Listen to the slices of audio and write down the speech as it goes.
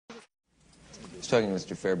was talking to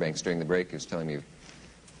Mr. Fairbanks during the break. He was telling me,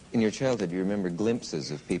 in your childhood, you remember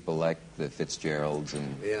glimpses of people like the Fitzgeralds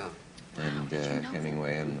and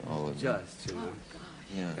Hemingway and all of them. Just,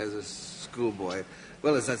 you know, as a schoolboy.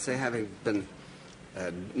 Well, as I say, having been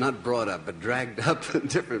not brought up, but dragged up in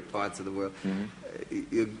different parts of the world,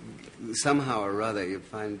 you, somehow or other you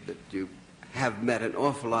find that you have met an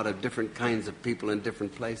awful lot of different kinds of people in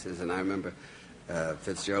different places. And I remember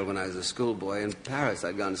Fitzgerald when I was a schoolboy in Paris.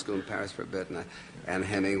 I'd gone to school in Paris for a bit, and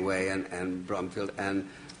Hemingway and Bromfield,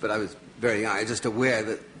 but I was very young. I was just aware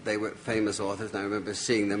that they were famous authors, and I remember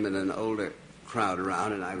seeing them in an older crowd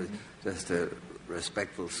around, and I was just a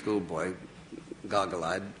respectful schoolboy,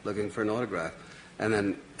 goggle-eyed, looking for an autograph. And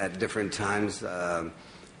then at different times,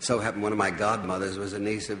 so happened one of my godmothers was a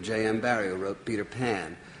niece of J.M. Barrie, who wrote Peter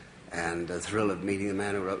Pan, and the thrill of meeting the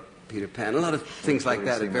man who wrote Peter Pan. A lot of things like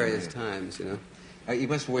that at various times, you know. You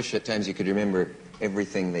must wish at times you could remember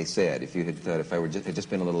everything they said. If you had thought, if I had just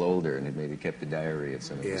been a little older and had maybe kept a diary of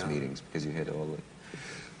some of these meetings, because you had all the...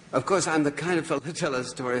 Of course, I'm the kind of fellow to tell a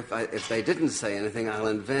story. If they didn't say anything, I'll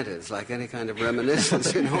invent it. It's like any kind of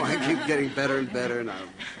reminiscence, you know. I keep getting better and better, and I'll...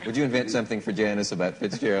 Would you invent something for Janis about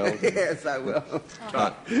Fitzgerald? Yes, I will.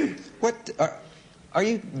 Are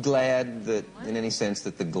you glad that, in any sense,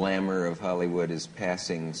 that the glamour of Hollywood is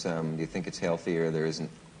passing some? Do you think it's healthier? There isn't...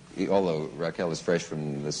 Although Raquel is fresh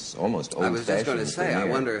from this almost old-fashioned... I was just going to say, I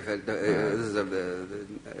wonder if this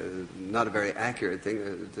is not a very accurate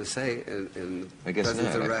thing to say in the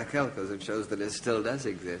presence of Raquel, because it shows that it still does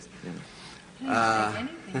exist. Yeah.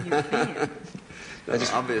 Anything you feel.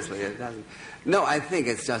 Obviously, it doesn't. No, I think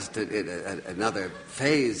it's just another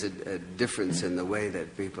phase, a difference in the way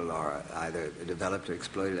that people are either developed or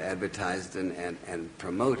exploited, advertised, and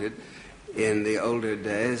promoted. In the older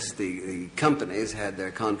days, the companies had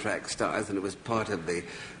their contract stars, and it was part of the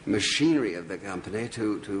machinery of the company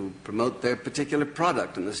to promote their particular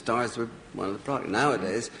product, and the stars were one of the products.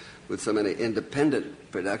 Nowadays, with so many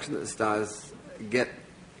independent productions, the stars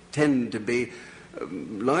tend to be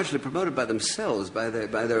largely promoted by themselves, by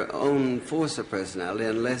their own force of personality,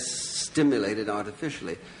 and less stimulated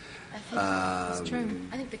artificially. I think it's true.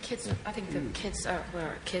 I think the kids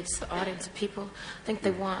the audience of people, I think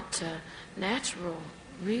they want natural,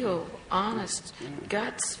 real, honest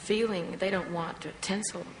guts feeling. They don't want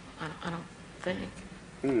tinsel, I don't think.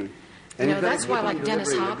 Mm. You know, that's why, like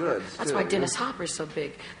Dennis Hopper, that's why Dennis Hopper's so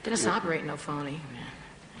big. Dennis Hopper ain't no phony.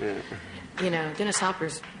 Yeah. You know, Dennis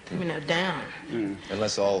Hopper's, down. Mm.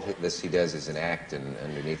 Unless all this he does is an act, and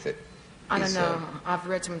underneath it... I don't know. I've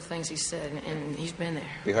read some of the things he said, and he's been there.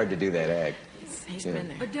 It'd be hard to do that act. He's been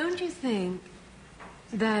there. But don't you think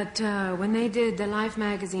that when they did the Life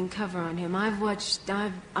magazine cover on him,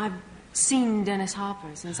 I've seen Dennis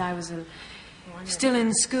Hopper since I was still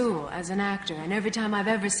in school as an actor, and every time I've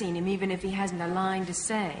ever seen him, even if he hasn't a line to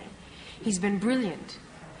say, he's been brilliant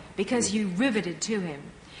because you riveted to him.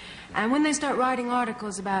 And when they start writing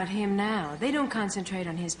articles about him now, they don't concentrate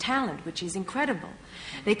on his talent, which is incredible.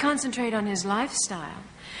 They concentrate on his lifestyle.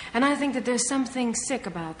 And I think that there's something sick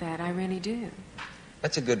about that. I really do.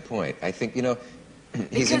 That's a good point. I think,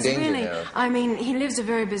 he's in danger now. I mean, he lives a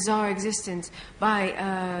very bizarre existence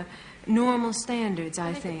by normal standards,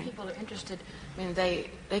 I think. People are interested. I mean,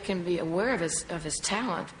 they can be aware of his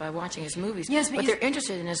talent by watching his movies. Yes, but they're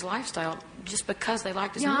interested in his lifestyle just because they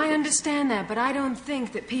like his movies. Yeah, I understand that, but I don't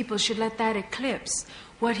think that people should let that eclipse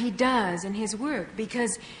what he does in his work,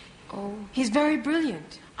 because he's very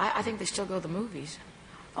brilliant. I think they still go to the movies.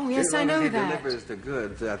 Oh, yes, I know that. He delivers the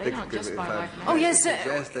goods. I think don't just buy life oh, yes,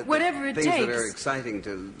 whatever it takes. Things that are exciting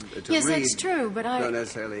to yes, read that's true, but don't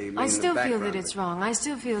necessarily mean I still the feel that it's wrong. I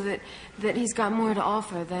still feel that he's got more to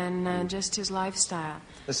offer than just his lifestyle.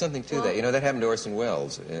 There's something to that. That happened to Orson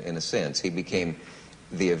Welles, in a sense. He became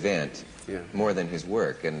the event more than his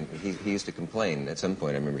work, and he used to complain at some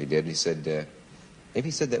point. I remember he did. He said, maybe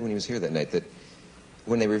he said that when he was here that night, that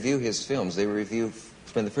when they review his films, they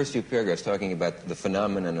spend the first few paragraphs talking about the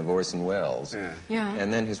phenomenon of Orson Welles. Yeah.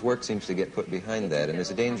 And then his work seems to get put behind that, and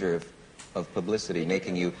there's a danger of publicity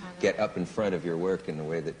making you get up in front of your work in the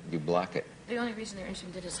way that you block it. The only reason they're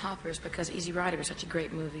interested in Dennis Hopper is because Easy Rider was such a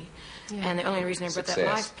great movie. Yeah. And the only reason they brought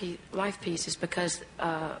that life piece is because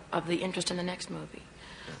of the interest in the next movie.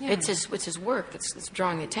 Yeah. It's his work that's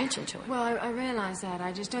drawing attention to it. Well, I realize that.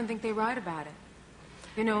 I just don't think they write about it.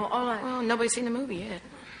 Well, nobody's seen the movie yet.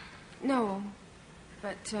 No.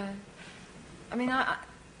 But, I mean, I'm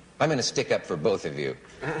going to stick up for both of you.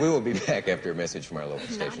 We will be back after a message from our local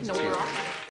station.